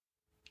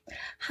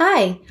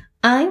Hi,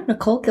 I'm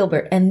Nicole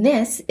Gilbert, and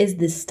this is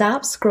the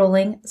Stop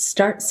Scrolling,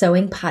 Start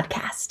Sewing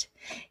podcast.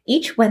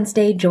 Each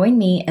Wednesday, join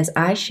me as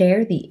I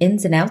share the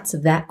ins and outs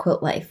of that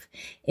quilt life.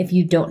 If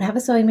you don't have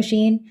a sewing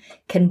machine,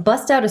 can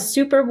bust out a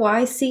super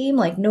Y seam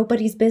like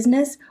nobody's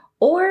business,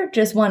 or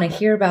just want to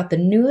hear about the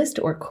newest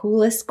or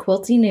coolest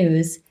quilty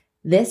news,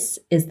 this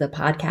is the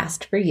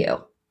podcast for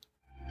you.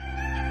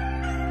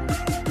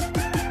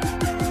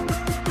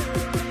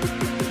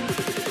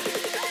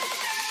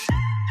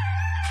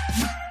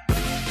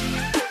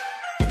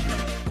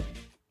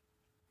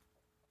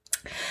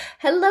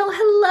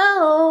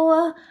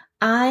 Hello.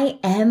 I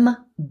am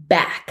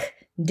back.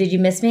 Did you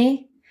miss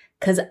me?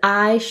 Because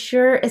I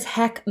sure as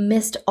heck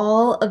missed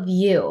all of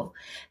you.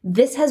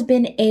 This has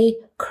been a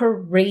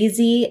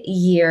crazy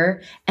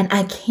year, and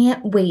I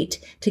can't wait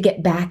to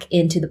get back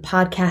into the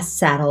podcast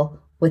saddle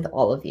with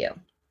all of you.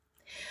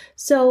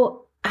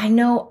 So I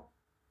know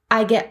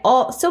I get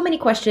so many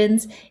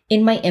questions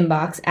in my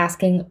inbox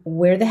asking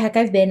where the heck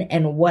I've been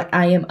and what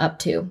I am up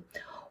to.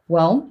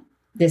 Well,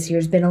 this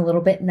year's been a little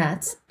bit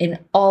nuts in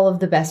all of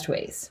the best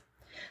ways.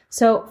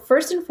 So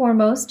first and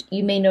foremost,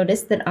 you may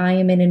notice that I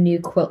am in a new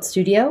quilt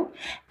studio,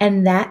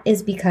 and that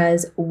is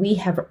because we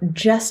have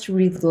just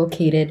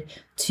relocated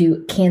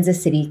to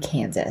Kansas City,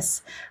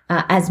 Kansas.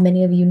 As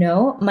many of you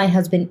know, my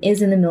husband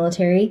is in the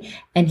military,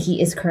 and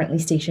he is currently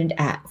stationed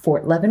at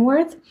Fort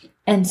Leavenworth.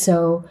 And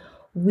so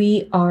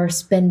we are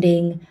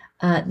spending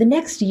the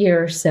next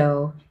year or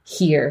so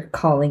here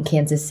calling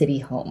Kansas City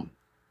home.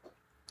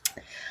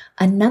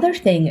 Another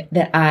thing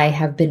that I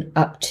have been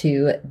up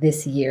to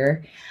this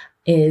year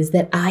is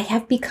that I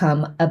have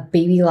become a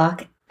Baby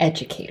Lock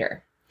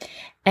educator.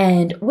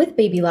 And with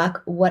Baby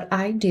Lock, what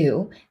I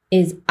do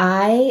is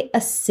I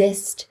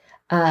assist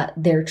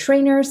their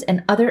trainers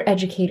and other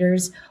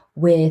educators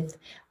with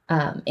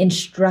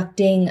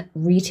instructing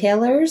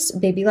retailers,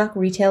 Baby Lock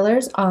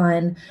retailers,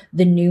 on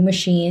the new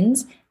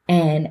machines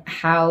and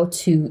how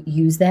to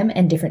use them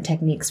and different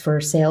techniques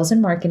for sales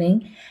and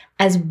marketing,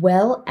 as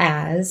well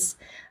as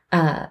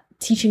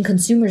teaching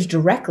consumers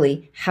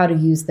directly how to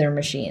use their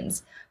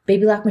machines.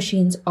 Baby Lock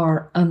machines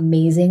are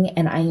amazing,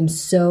 and I am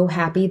so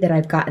happy that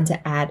I've gotten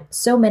to add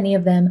so many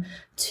of them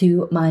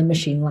to my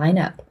machine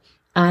lineup.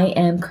 I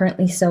am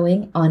currently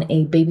sewing on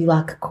a Baby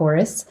Lock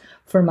Chorus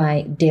for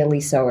my daily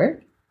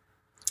sewer.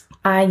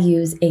 I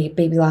use a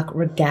Baby Lock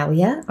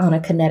Regalia on a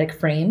kinetic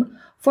frame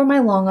for my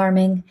long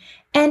arming,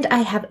 and I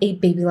have a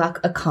Baby Lock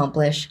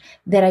Accomplish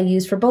that I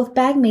use for both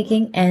bag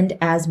making and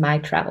as my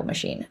travel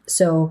machine.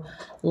 So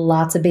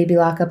lots of Baby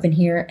Lock up in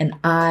here, and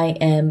I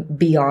am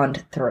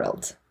beyond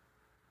thrilled.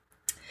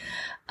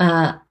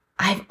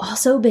 I've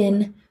also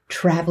been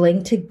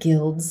traveling to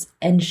guilds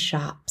and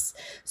shops.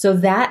 So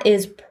that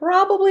is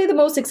probably the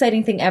most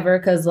exciting thing ever,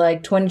 because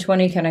like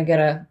 2020 kind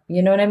of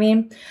you know what I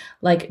mean?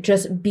 Like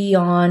just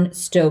beyond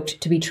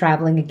stoked to be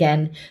traveling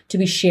again, to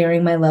be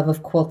sharing my love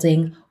of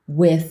quilting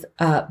with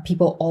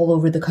people all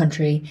over the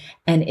country,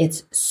 and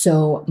it's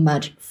so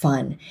much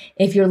fun.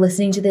 If you're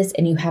listening to this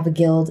and you have a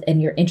guild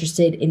and you're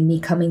interested in me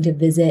coming to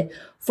visit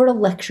for a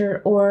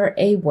lecture or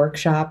a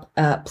workshop,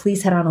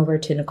 please head on over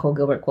to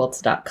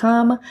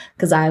NicoleGilbertQuilts.com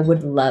because I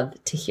would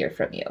love to hear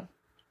from you.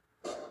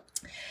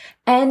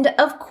 And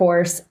of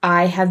course,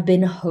 I have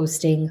been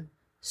hosting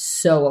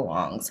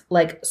sew-alongs,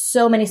 like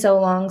so many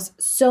sew-alongs,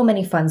 so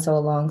many fun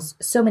sew-alongs,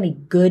 so many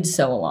good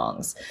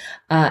sew-alongs.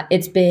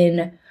 It's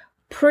been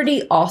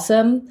pretty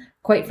awesome.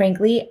 Quite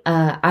frankly,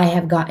 I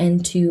have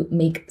gotten to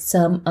make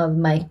some of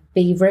my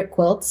favorite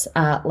quilts,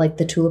 like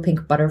the Tula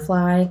Pink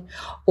Butterfly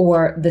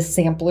or the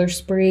Sampler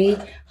Spree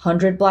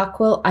 100 block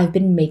quilt. I've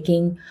been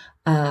making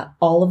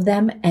all of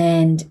them,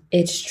 and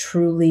it's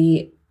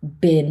truly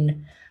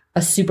been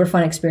a super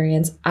fun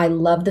experience. I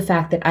love the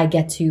fact that I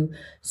get to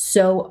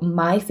sew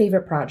my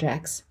favorite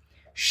projects,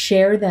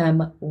 share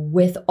them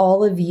with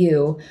all of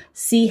you,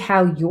 see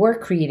how you're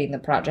creating the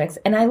projects.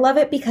 And I love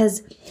it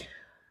because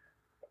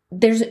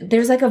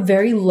there's like a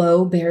very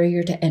low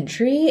barrier to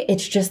entry.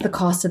 It's just the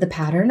cost of the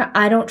pattern.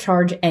 I don't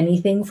charge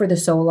anything for the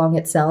sew-along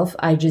itself.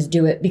 I just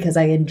do it because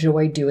I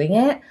enjoy doing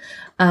it.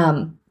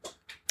 And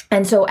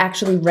so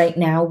actually right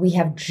now we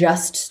have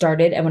just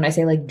started. And when I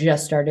say like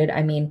just started,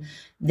 I mean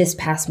this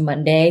past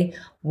Monday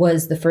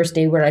was the first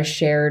day where I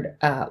shared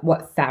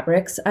what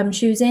fabrics I'm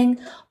choosing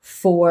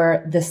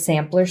for the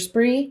Sampler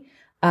Spree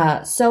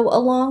sew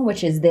along,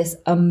 which is this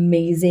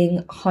amazing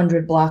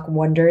 100 block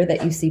wonder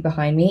that you see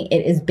behind me.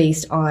 It is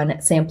based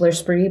on Sampler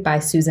Spree by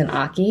Susan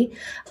Aki,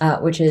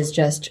 which is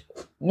just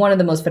one of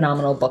the most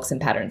phenomenal books and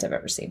patterns I've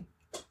ever seen.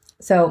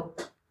 So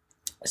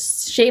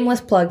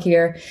shameless plug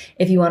here.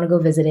 If you want to go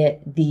visit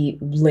it, the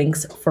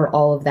links for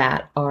all of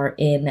that are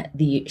in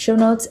the show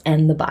notes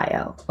and the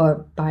bio.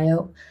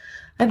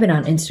 I've been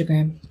on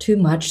Instagram too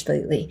much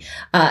lately.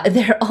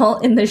 They're all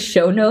in the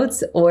show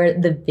notes or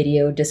the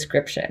video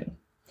description.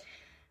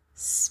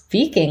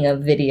 Speaking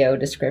of video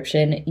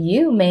description,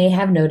 you may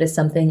have noticed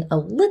something a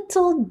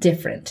little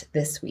different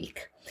this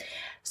week.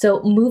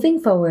 So moving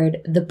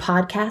forward, the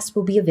podcast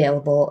will be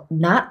available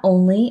not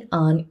only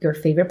on your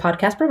favorite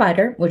podcast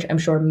provider, which I'm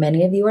sure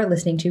many of you are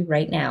listening to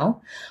right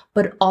now,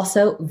 but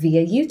also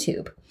via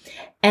YouTube.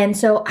 And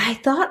so I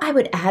thought I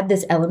would add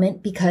this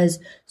element because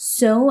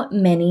so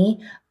many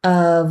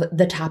of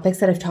the topics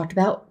that I've talked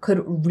about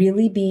could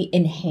really be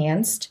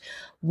enhanced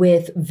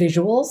with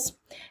visuals.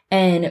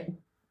 And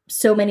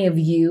so many of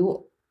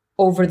you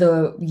over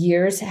the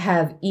years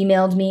have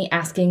emailed me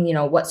asking,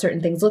 what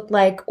certain things look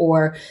like,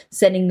 or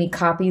sending me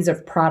copies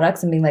of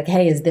products and being like,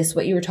 hey, is this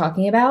what you were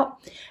talking about?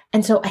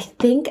 And so I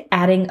think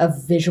adding a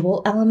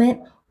visual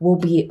element will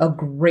be a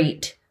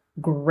great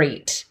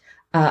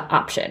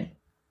option.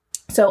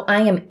 So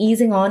I am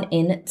easing on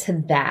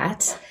into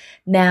that.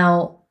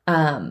 Now,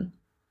 on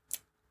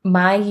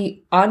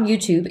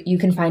YouTube, you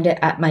can find it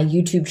at my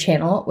YouTube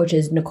channel, which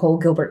is Nicole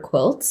Gilbert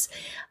Quilts.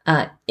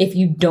 If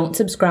you don't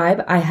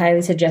subscribe, I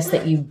highly suggest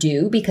that you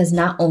do, because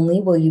not only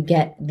will you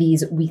get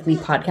these weekly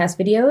podcast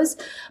videos,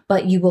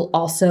 but you will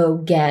also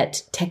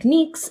get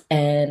techniques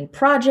and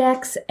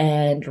projects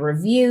and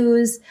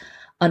reviews,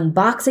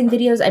 unboxing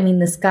videos. I mean,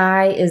 the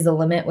sky is the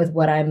limit with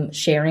what I'm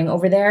sharing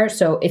over there.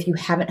 So if you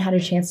haven't had a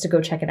chance to go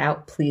check it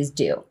out, please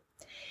do.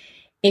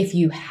 If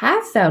you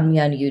have found me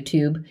on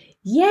YouTube,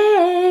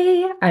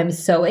 yay! I'm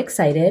so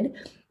excited.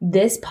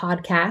 This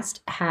podcast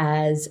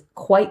has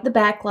quite the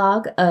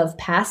backlog of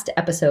past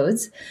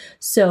episodes.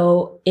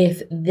 So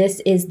if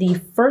this is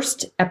the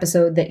first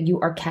episode that you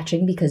are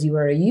catching because you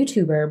are a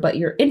YouTuber, but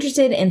you're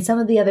interested in some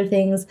of the other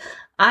things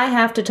I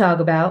have to talk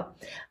about,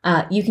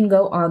 you can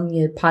go on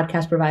the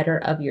podcast provider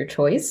of your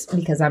choice,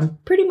 because I'm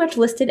pretty much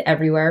listed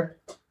everywhere.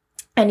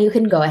 And you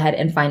can go ahead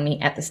and find me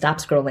at the Stop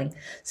Scrolling,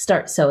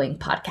 Start Sewing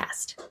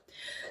podcast.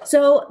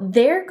 So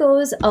there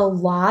goes a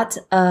lot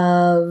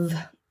of,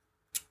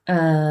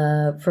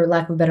 for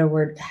lack of a better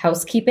word,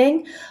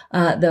 housekeeping,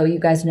 though you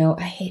guys know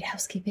I hate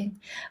housekeeping.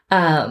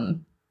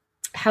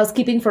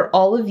 Housekeeping for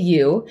all of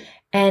you.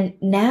 And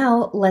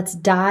now let's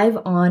dive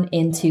on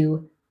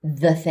into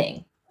the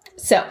thing.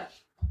 So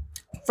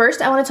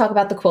first, I want to talk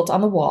about the quilt on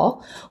the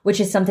wall,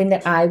 which is something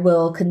that I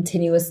will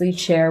continuously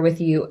share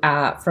with you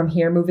from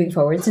here moving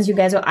forward, since you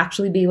guys will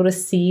actually be able to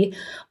see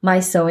my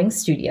sewing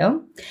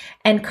studio.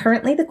 And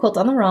currently, the quilt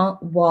on the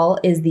wall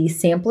is the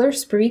Sampler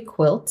Spree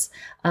quilt,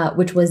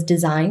 which was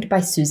designed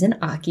by Susan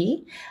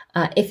Aki.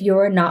 If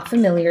you're not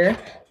familiar,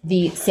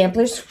 the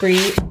Sampler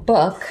Spree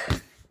book,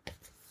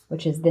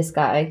 which is this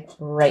guy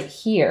right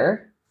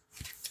here,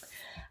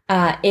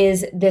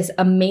 is this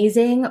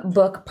amazing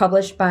book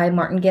published by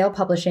Martingale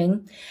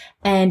Publishing,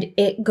 and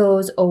it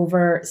goes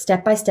over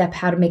step by step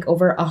how to make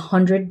over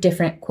 100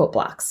 different quilt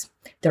blocks.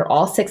 They're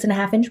all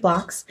 6.5-inch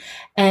blocks,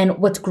 and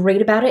what's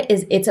great about it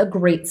is it's a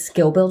great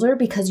skill builder,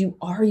 because you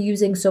are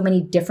using so many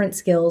different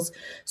skills,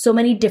 so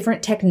many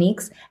different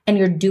techniques, and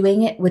you're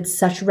doing it with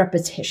such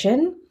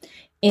repetition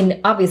in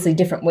obviously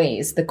different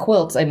ways. The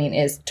quilt,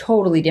 is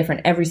totally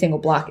different. Every single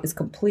block is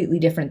completely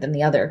different than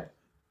the other.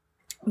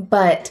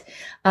 But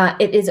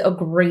it is a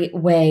great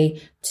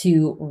way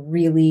to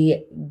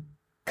really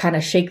kind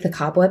of shake the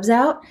cobwebs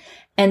out.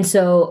 And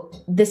so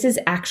this is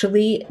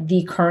actually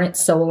the current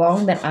sew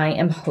along that I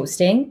am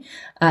hosting,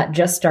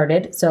 just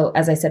started. So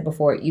as I said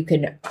before, you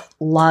can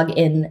log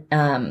in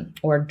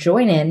or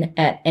join in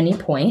at any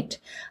point.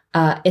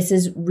 This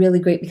is really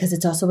great because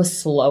it's also a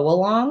slow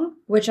along,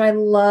 which I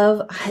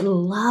love. I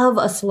love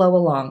a slow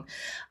along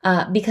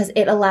because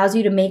it allows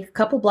you to make a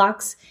couple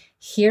blocks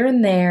here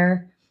and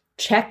there,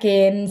 check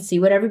in, see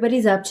what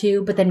everybody's up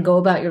to, but then go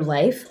about your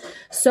life.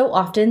 So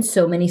often,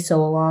 so many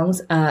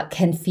sew-alongs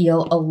can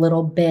feel a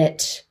little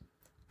bit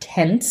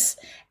tense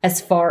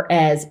as far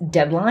as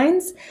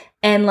deadlines.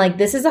 And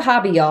this is a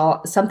hobby,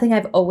 y'all. Something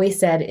I've always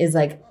said is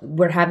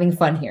we're having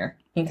fun here.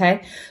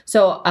 Okay.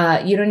 So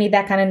you don't need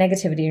that kind of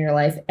negativity in your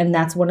life. And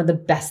that's one of the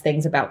best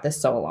things about this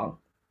sew-along.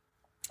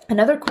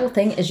 Another cool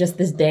thing is just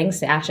this dang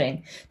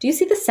sashing. Do you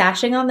see the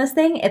sashing on this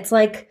thing? It's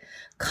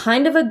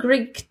kind of a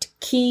Greek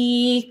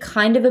key,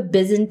 kind of a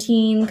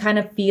Byzantine kind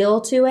of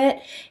feel to it.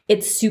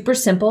 It's super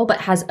simple,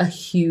 but has a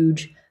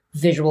huge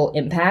visual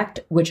impact,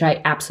 which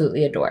I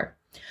absolutely adore.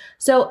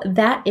 So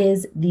that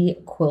is the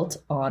quilt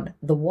on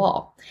the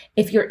wall.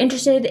 If you're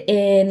interested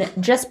in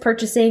just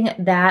purchasing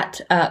that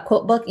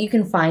quilt book, you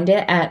can find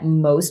it at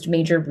most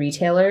major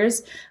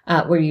retailers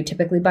where you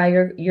typically buy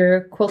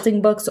your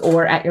quilting books,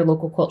 or at your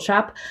local quilt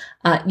shop.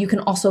 You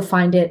can also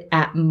find it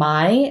at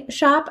my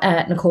shop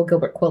at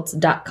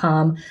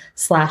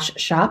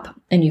NicoleGilbertQuilts.com/shop,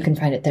 and you can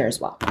find it there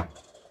as well.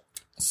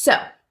 So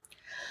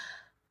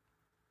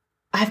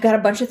I've got a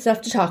bunch of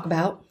stuff to talk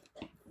about.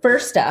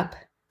 First up,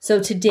 so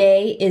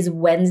today is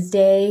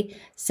Wednesday,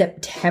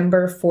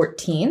 September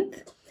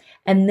 14th,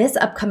 and this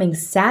upcoming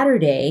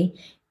Saturday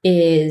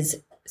is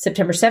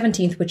September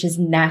 17th, which is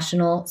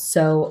National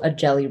Sew a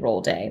Jelly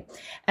Roll Day.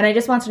 And I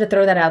just wanted to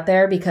throw that out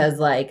there because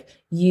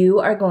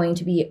you are going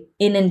to be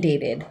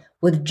inundated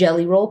with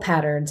jelly roll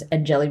patterns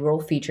and jelly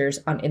roll features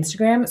on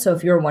Instagram. So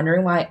if you're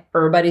wondering why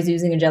everybody's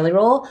using a jelly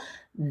roll,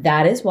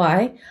 That is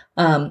why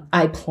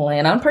I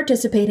plan on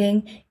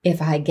participating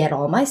if I get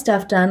all my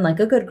stuff done like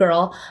a good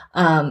girl.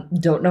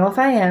 Don't know if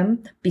I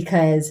am,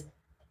 because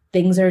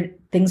things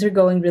are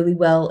going really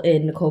well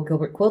in Nicole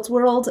Gilbert Quilt's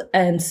world.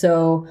 And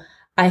so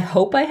I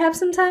hope I have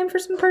some time for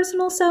some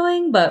personal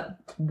sewing, but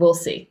we'll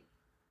see.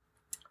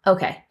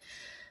 Okay.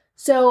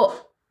 So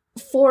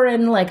for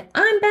an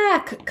I'm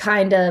back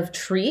kind of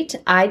treat,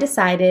 I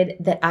decided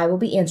that I will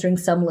be answering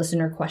some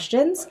listener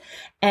questions.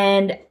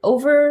 And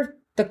over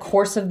the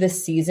course of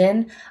this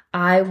season,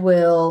 I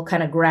will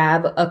kind of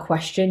grab a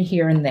question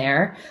here and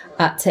there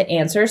to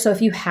answer. So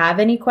if you have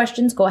any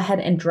questions, go ahead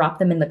and drop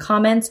them in the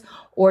comments,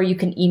 or you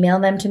can email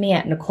them to me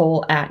at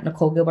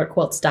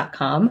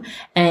nicole@nicolegilbertquilts.com,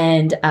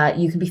 and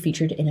you can be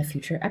featured in a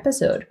future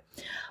episode.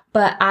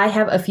 But I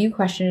have a few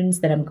questions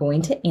that I'm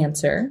going to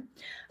answer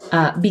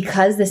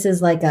because this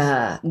is like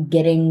a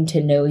getting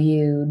to know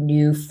you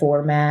new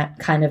format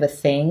kind of a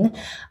thing.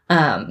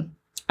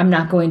 I'm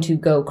not going to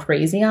go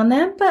crazy on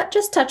them, but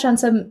just touch on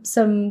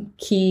some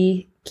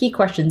key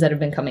questions that have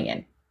been coming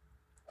in.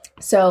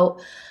 So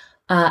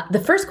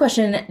the first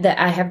question that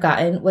I have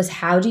gotten was,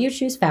 how do you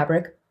choose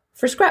fabric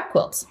for scrap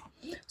quilts?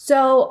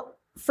 So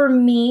for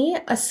me,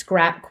 a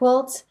scrap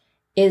quilt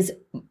is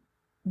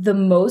the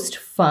most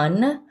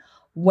fun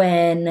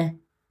when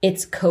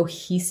it's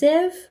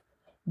cohesive,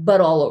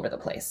 but all over the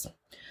place.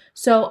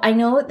 So I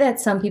know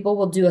that some people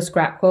will do a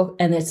scrap quilt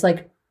and it's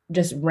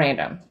just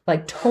random,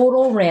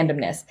 total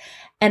randomness.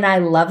 And I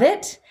love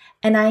it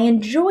and I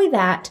enjoy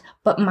that,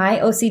 but my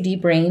OCD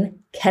brain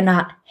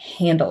cannot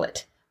handle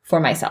it for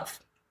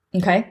myself.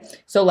 Okay.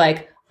 So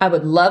I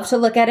would love to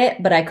look at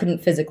it, but I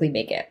couldn't physically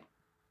make it.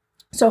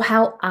 So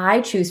how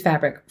I choose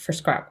fabric for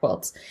scrap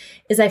quilts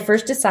is I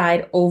first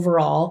decide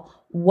overall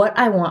what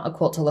I want a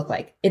quilt to look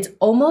like. It's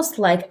almost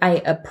like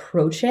I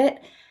approach it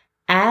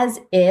as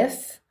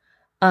if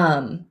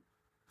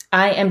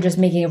I am just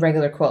making a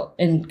regular quilt,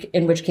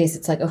 in which case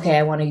it's okay,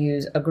 I want to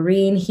use a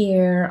green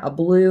here, a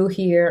blue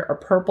here, a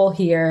purple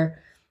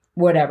here,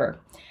 whatever.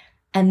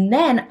 And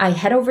then I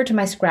head over to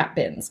my scrap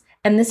bins.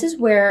 And this is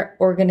where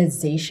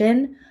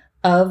organization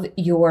of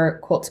your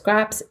quilt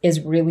scraps is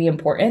really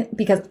important,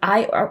 because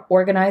I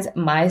organize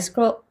my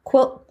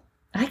quilt.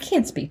 I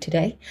can't speak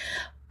today.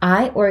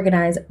 I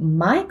organize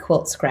my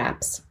quilt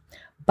scraps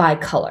by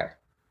color.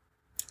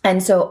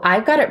 And so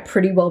I've got it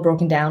pretty well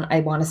broken down.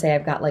 I want to say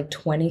I've got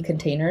 20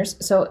 containers.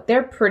 So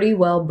they're pretty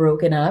well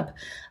broken up.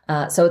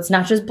 So it's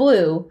not just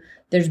blue.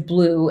 There's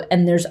blue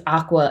and there's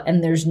aqua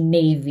and there's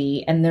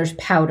navy and there's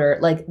powder.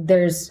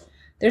 There's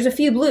a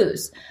few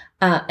blues.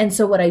 And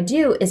so what I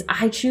do is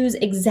I choose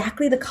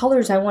exactly the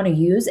colors I want to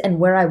use and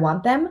where I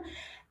want them.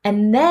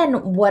 And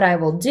then what I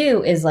will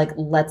do is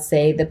let's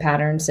say the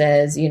pattern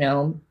says,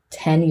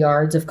 10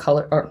 yards of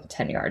color, or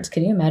 10 yards.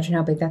 Can you imagine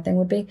how big that thing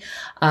would be?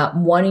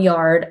 1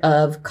 yard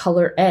of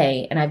color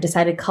A. And I've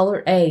decided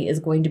color A is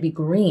going to be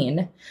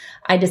green.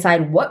 I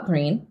decide what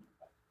green,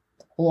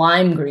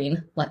 lime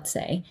green, let's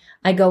say.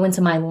 I go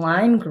into my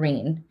lime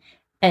green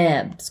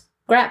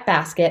scrap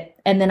basket,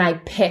 and then I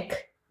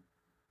pick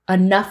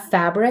enough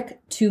fabric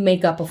to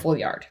make up a full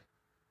yard.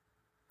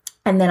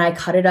 And then I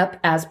cut it up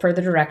as per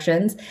the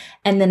directions.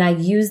 And then I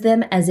use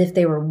them as if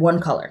they were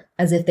one color,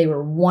 as if they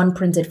were one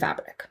printed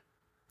fabric.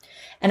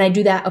 And I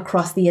do that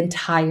across the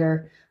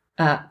entire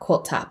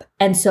quilt top.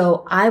 And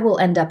so I will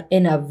end up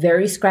in a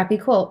very scrappy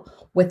quilt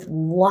with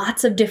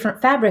lots of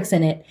different fabrics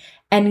in it.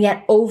 And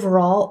yet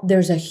overall,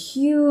 there's a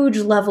huge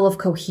level of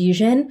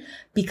cohesion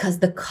because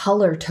the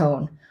color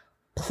tone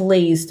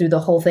plays through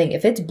the whole thing.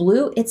 If it's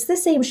blue, it's the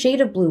same shade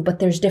of blue, but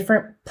there's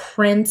different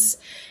prints.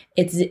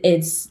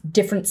 It's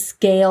different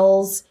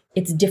scales.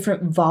 It's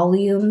different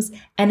volumes.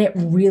 And it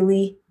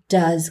really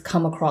does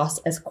come across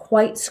as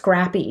quite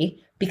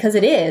scrappy, because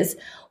it is,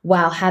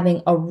 while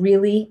having a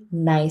really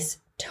nice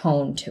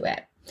tone to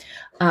it.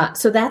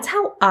 So that's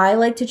how I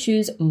like to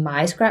choose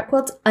my scrap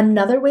quilts.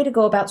 Another way to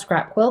go about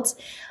scrap quilts,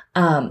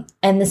 and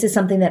this is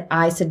something that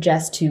I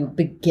suggest to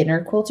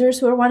beginner quilters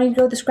who are wanting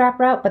to go the scrap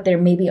route, but they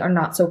maybe are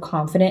not so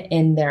confident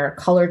in their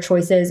color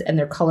choices and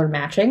their color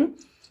matching.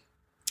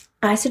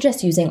 I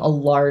suggest using a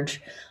large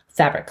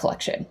fabric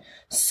collection.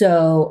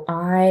 So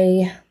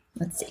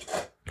let's see.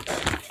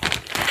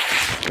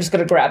 I'm just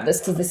going to grab this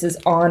because this is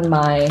on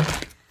my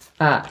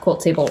quilt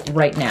table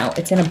right now.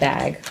 It's in a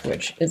bag,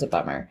 which is a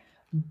bummer.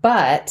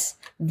 But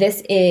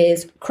this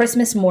is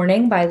Christmas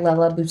Morning by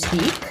Lella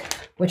Boutique,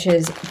 which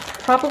is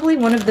probably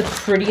one of the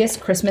prettiest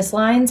Christmas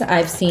lines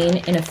I've seen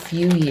in a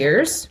few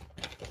years.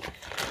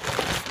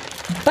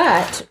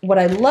 But what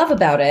I love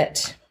about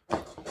it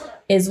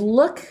is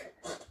look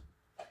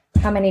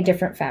how many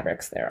different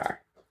fabrics there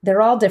are.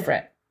 They're all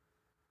different.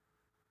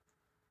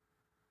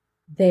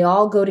 They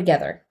all go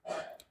together.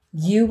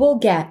 You will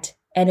get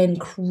an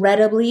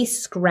incredibly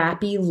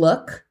scrappy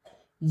look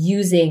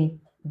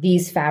using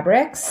these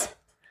fabrics.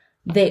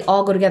 They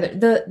all go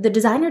together. The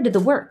designer did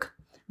the work.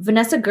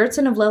 Vanessa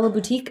Gertson of Lella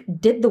Boutique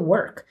did the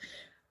work.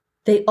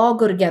 They all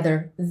go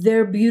together.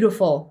 They're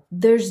beautiful.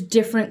 There's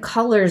different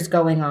colors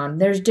going on.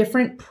 There's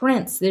different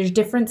prints. There's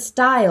different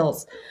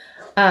styles.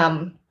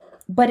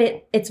 but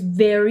it's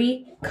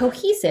very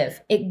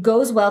cohesive. It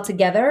goes well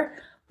together,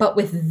 but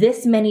with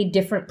this many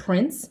different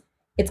prints,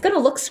 it's going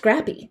to look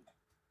scrappy.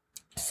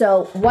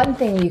 So one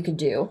thing you could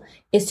do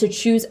is to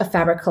choose a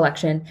fabric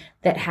collection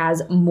that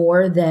has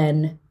more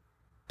than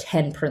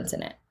 10 prints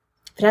in it.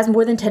 If it has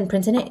more than 10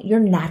 prints in it, you're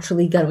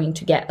naturally going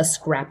to get a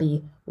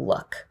scrappy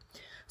look.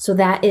 So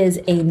that is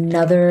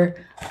another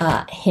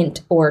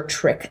hint or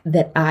trick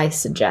that I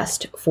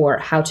suggest for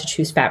how to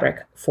choose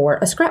fabric for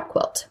a scrap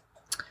quilt.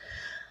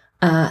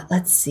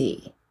 Let's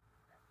see.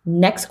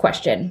 Next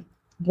question.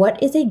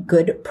 What is a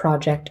good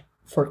project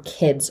for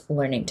kids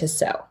learning to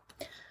sew?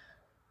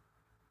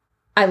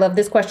 I love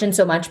this question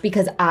so much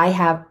because I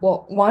have,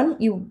 well,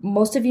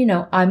 most of you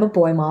know, I'm a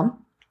boy mom.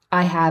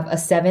 I have a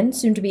 7,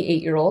 soon to be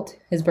 8-year-old.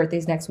 His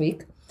birthday's next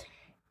week.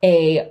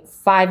 A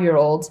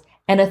 5-year-old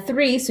and a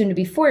 3, soon to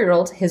be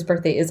 4-year-old. His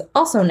birthday is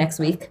also next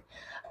week.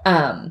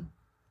 And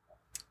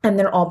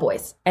they're all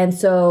boys. And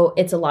so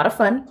it's a lot of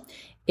fun.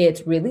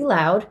 It's really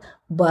loud,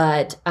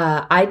 but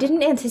I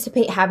didn't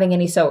anticipate having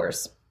any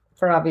sewers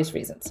for obvious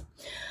reasons.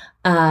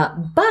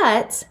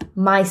 But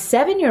my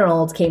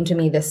 7-year-old came to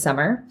me this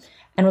summer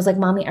and was like,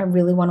 Mommy, I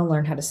really want to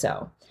learn how to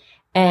sew.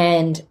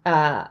 And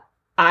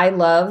I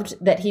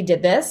loved that he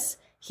did this.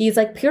 He's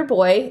like pure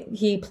boy.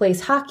 He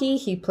plays hockey.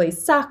 He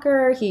plays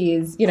soccer.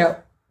 He's,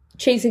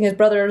 chasing his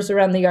brothers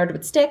around the yard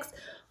with sticks,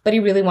 but he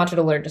really wanted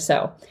to learn to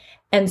sew.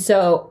 And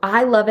so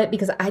I love it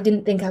because I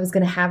didn't think I was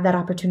going to have that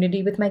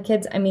opportunity with my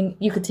kids. I mean,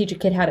 you could teach a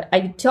kid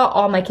I taught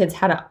all my kids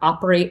how to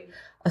operate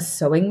a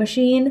sewing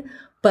machine,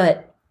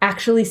 but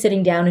actually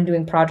sitting down and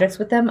doing projects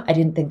with them, I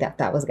didn't think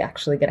that was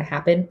actually going to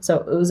happen. So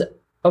it was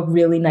a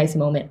really nice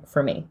moment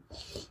for me.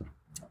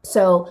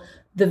 So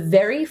the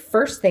very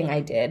first thing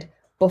I did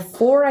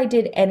before I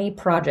did any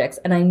projects,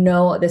 and I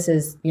know this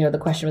is, the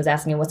question was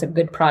asking what's a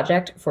good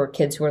project for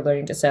kids who are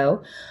learning to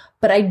sew,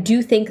 but I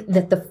do think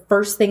that the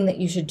first thing that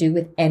you should do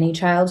with any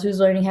child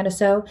who's learning how to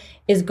sew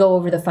is go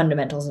over the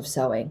fundamentals of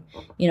sewing.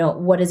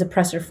 What is a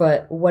presser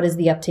foot? What is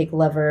the uptake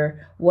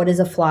lever? What is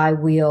a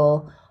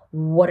flywheel?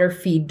 What are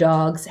feed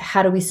dogs?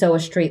 How do we sew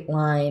a straight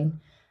line?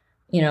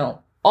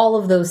 All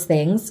of those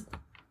things.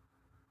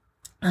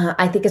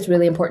 I think it's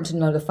really important to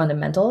know the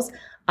fundamentals.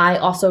 I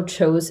also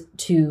chose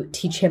to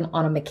teach him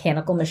on a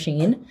mechanical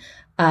machine.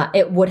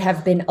 It would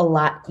have been a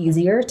lot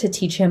easier to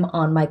teach him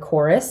on my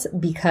chorus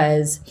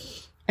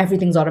because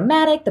everything's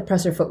automatic. The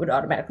presser foot would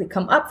automatically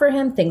come up for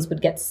him. Things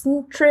would get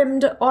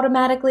trimmed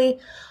automatically.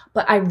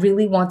 But I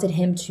really wanted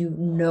him to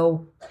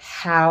know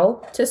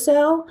how to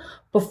sew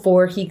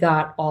before he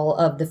got all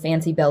of the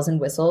fancy bells and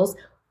whistles,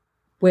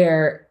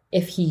 where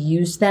if he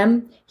used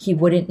them, he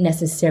wouldn't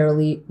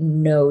necessarily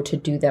know to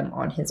do them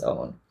on his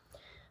own.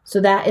 So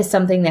that is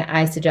something that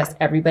I suggest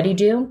everybody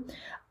do.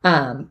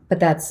 But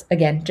that's,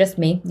 again, just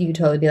me. You could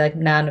totally be like,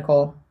 nah,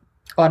 Nicole,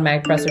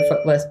 automatic presser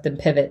foot lift and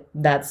pivot.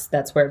 That's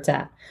where it's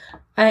at.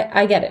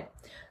 I get it.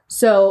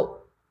 So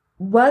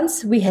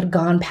once we had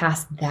gone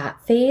past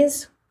that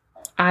phase,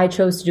 I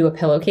chose to do a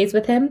pillowcase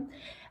with him.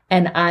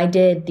 And I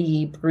did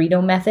the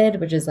burrito method,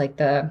 which is like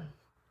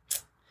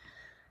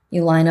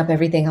you line up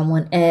everything on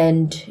one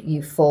end,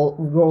 you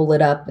roll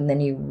it up, and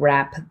then you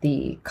wrap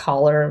the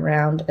collar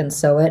around and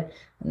sew it.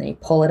 And then you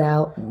pull it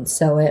out and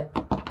sew it.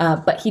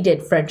 But he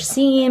did French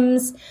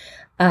seams.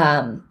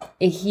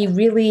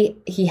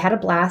 He had a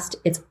blast.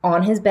 It's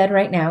on his bed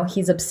right now.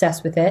 He's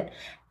obsessed with it.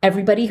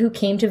 Everybody who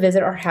came to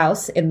visit our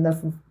house in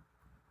the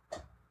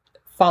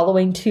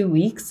following 2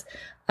 weeks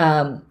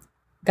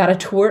got a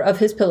tour of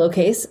his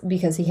pillowcase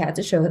because he had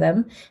to show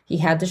them. He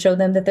had to show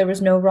them that there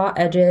was no raw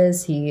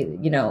edges.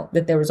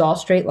 That there was all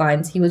straight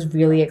lines. He was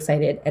really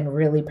excited and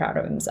really proud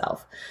of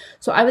himself.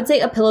 So I would say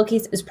a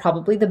pillowcase is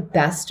probably the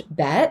best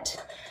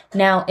bet.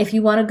 Now, if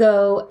you want to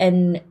go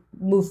and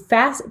move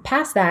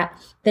past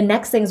that, the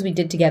next things we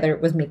did together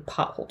was make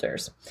pot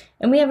holders.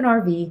 And we have an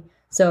RV.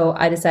 So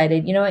I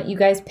decided, you know what, you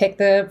guys pick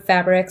the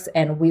fabrics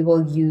and we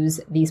will use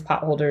these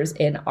pot holders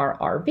in our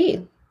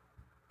RV.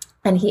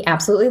 And he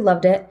absolutely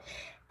loved it.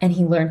 And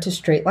he learned to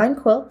straight line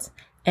quilt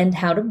and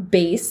how to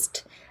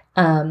baste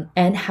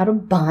and how to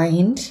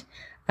bind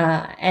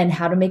and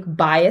how to make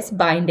bias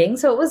binding.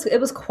 So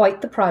it was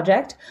quite the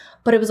project,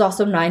 but it was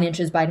also 9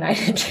 inches by 9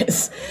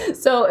 inches.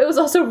 So it was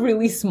also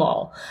really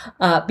small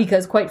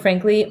because quite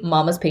frankly,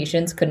 Mama's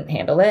patience couldn't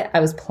handle it. I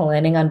was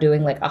planning on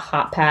doing like a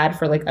hot pad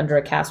for like under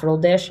a casserole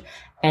dish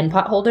and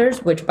pot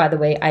holders, which by the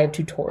way, I have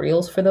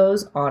tutorials for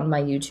those on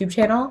my YouTube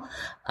channel.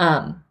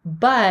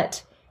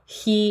 But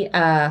he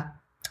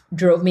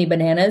drove me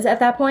bananas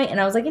at that point.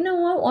 And I was like, you know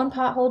what? One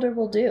pot holder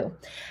will do.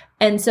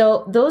 And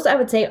so those I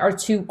would say are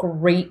 2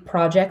 great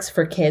projects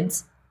for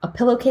kids, a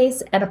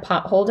pillowcase and a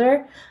pot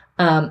holder.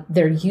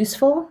 They're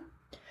useful.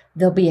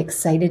 They'll be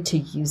excited to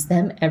use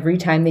them. Every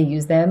time they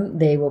use them,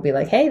 they will be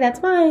like, hey,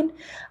 that's mine.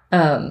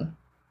 And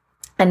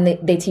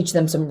they teach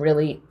them some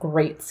really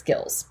great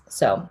skills.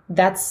 So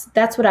that's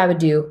what I would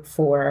do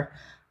for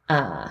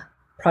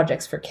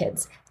projects for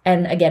kids.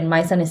 And again,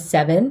 my son is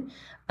 7.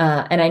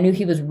 And I knew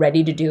he was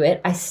ready to do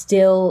it. I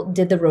still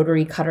did the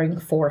rotary cutting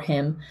for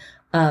him.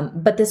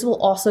 But this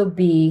will also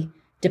be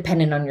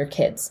dependent on your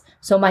kids.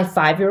 So my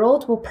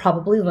 5-year-old will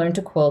probably learn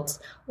to quilt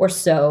or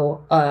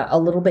sew a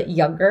little bit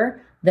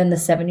younger than the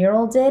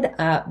 7-year-old did,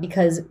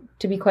 because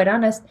to be quite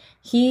honest,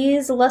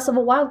 he's less of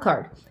a wild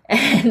card.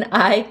 And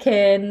I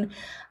think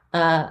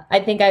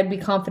I'd be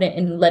confident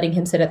in letting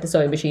him sit at the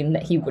sewing machine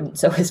that he wouldn't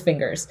sew his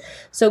fingers.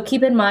 So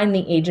keep in mind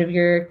the age of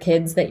your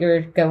kids that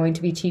you're going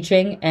to be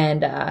teaching,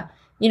 and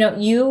you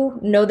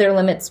know their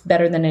limits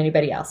better than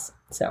anybody else.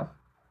 So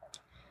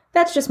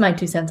that's just my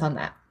 2 cents on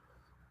that.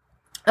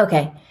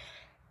 Okay.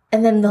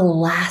 And then the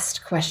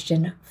last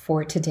question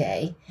for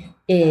today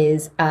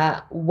is,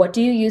 what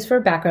do you use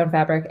for background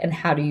fabric and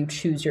how do you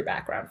choose your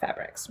background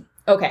fabrics?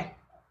 Okay.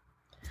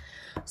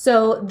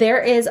 So there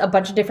is a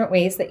bunch of different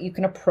ways that you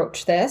can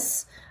approach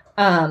this.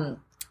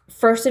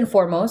 First and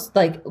foremost,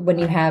 like when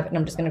you have, and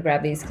I'm just going to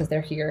grab these because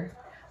they're here,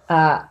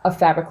 a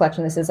fabric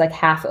collection. This is like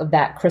half of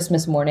that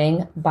Christmas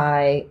Morning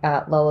by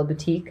Lella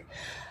Boutique.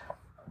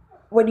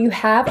 When you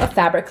have a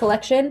fabric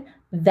collection,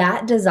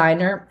 that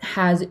designer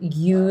has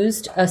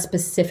used a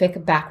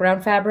specific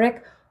background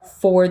fabric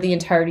for the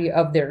entirety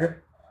of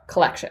their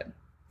collection.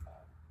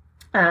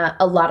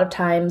 A lot of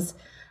times,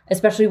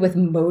 especially with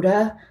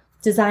Moda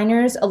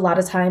designers, a lot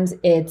of times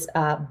it's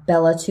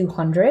Bella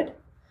 200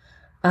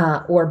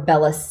 or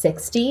Bella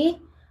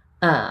 60,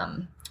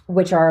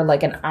 which are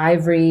like an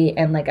ivory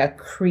and like a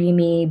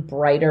creamy,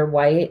 brighter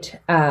white.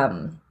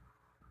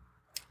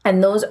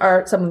 And those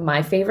are some of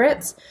my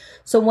favorites.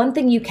 So one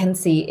thing you can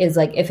see is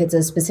like if it's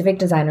a specific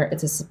designer,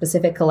 it's a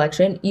specific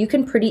collection, you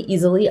can pretty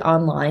easily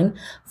online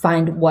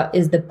find what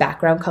is the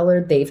background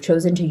color they've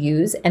chosen to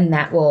use, and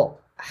that will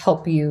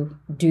help you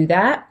do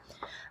that.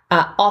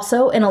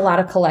 Also in a lot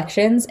of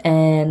collections,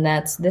 and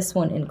that's this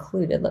one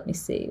included. Let me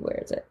see, where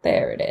is it?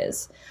 There it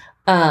is.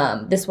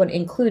 This one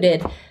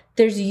included.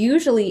 There's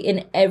usually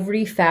in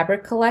every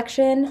fabric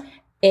collection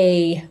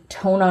a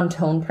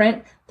tone-on-tone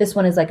print. This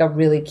one is like a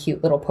really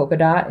cute little polka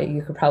dot.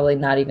 You could probably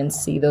not even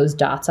see those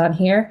dots on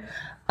here.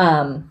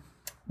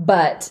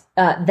 But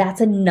that's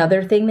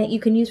another thing that you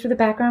can use for the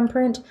background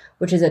print,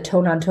 which is a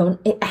tone-on-tone.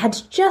 It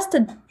adds just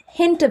a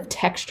hint of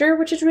texture,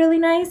 which is really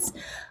nice.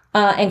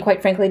 And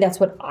quite frankly, that's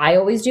what I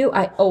always do.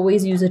 I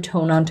always use a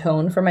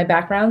tone-on-tone for my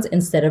backgrounds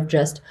instead of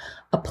just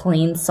a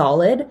plain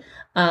solid,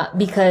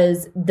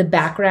 because the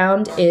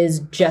background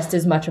is just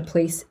as much a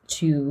place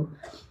to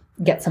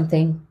get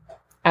something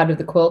out of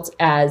the quilts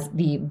as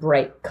the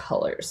bright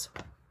colors.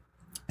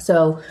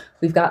 So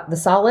we've got the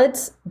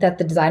solids that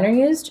the designer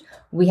used.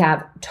 We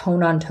have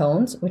tone on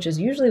tones, which is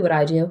usually what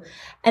I do.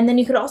 And then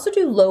you could also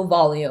do low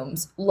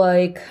volumes,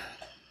 like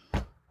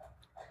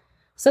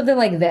something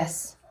like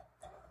this,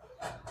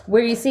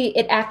 where you see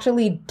it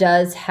actually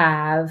does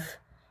have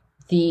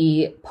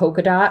the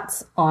polka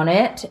dots on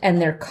it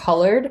and they're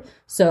colored.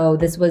 So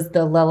this was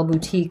the Lella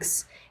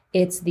Boutique's.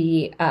 It's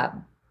the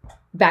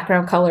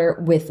background color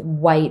with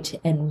white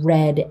and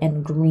red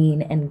and green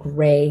and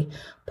gray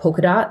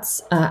polka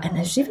dots. And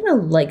there's even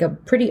a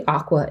pretty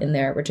aqua in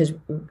there, which is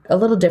a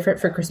little different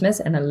for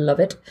Christmas, and I love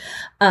it.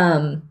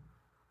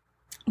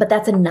 But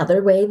that's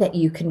another way that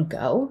you can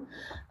go,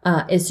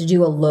 is to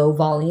do a low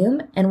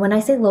volume. And when I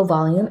say low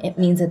volume, it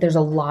means that there's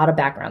a lot of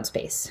background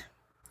space.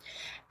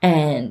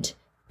 And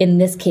in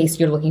this case,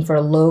 you're looking for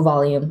a low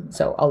volume,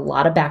 so a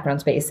lot of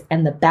background space,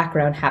 and the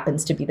background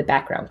happens to be the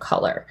background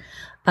color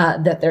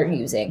that they're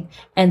using.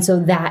 And so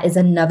that is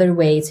another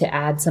way to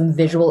add some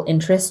visual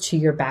interest to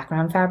your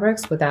background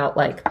fabrics without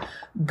like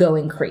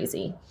going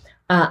crazy.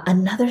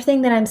 Another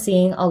thing that I'm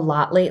seeing a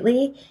lot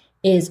lately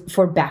is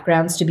for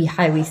backgrounds to be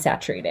highly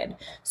saturated.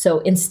 So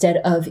instead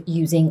of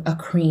using a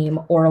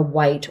cream or a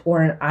white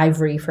or an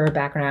ivory for a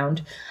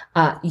background,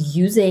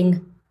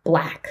 using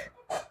black,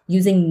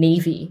 using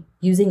navy,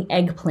 using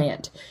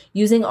eggplant,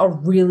 using a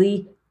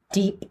really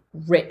deep,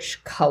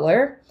 rich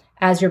color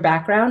as your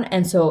background.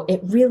 And so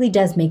it really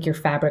does make your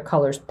fabric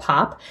colors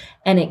pop,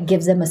 and it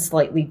gives them a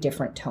slightly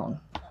different tone.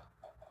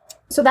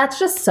 So that's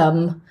just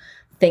some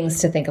things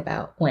to think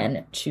about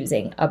when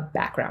choosing a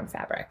background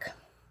fabric.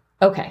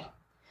 Okay,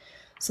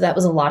 so that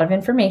was a lot of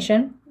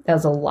information. That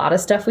was a lot of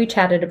stuff we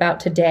chatted about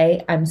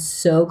today. I'm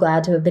so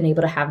glad to have been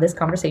able to have this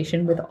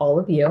conversation with all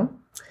of you.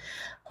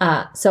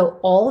 So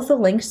all of the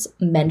links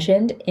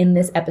mentioned in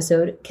this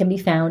episode can be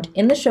found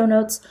in the show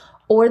notes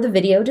or the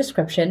video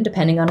description,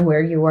 depending on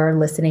where you are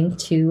listening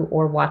to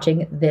or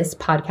watching this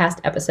podcast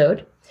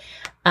episode.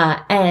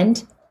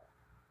 And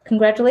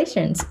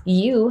congratulations,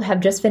 you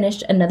have just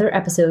finished another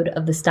episode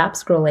of the Stop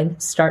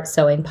Scrolling, Start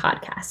Sewing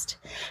podcast.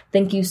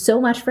 Thank you so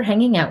much for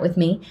hanging out with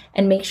me,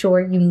 and make sure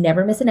you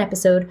never miss an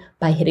episode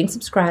by hitting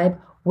subscribe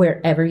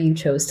wherever you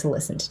chose to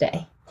listen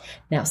today.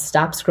 Now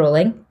stop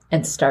scrolling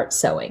and start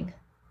sewing.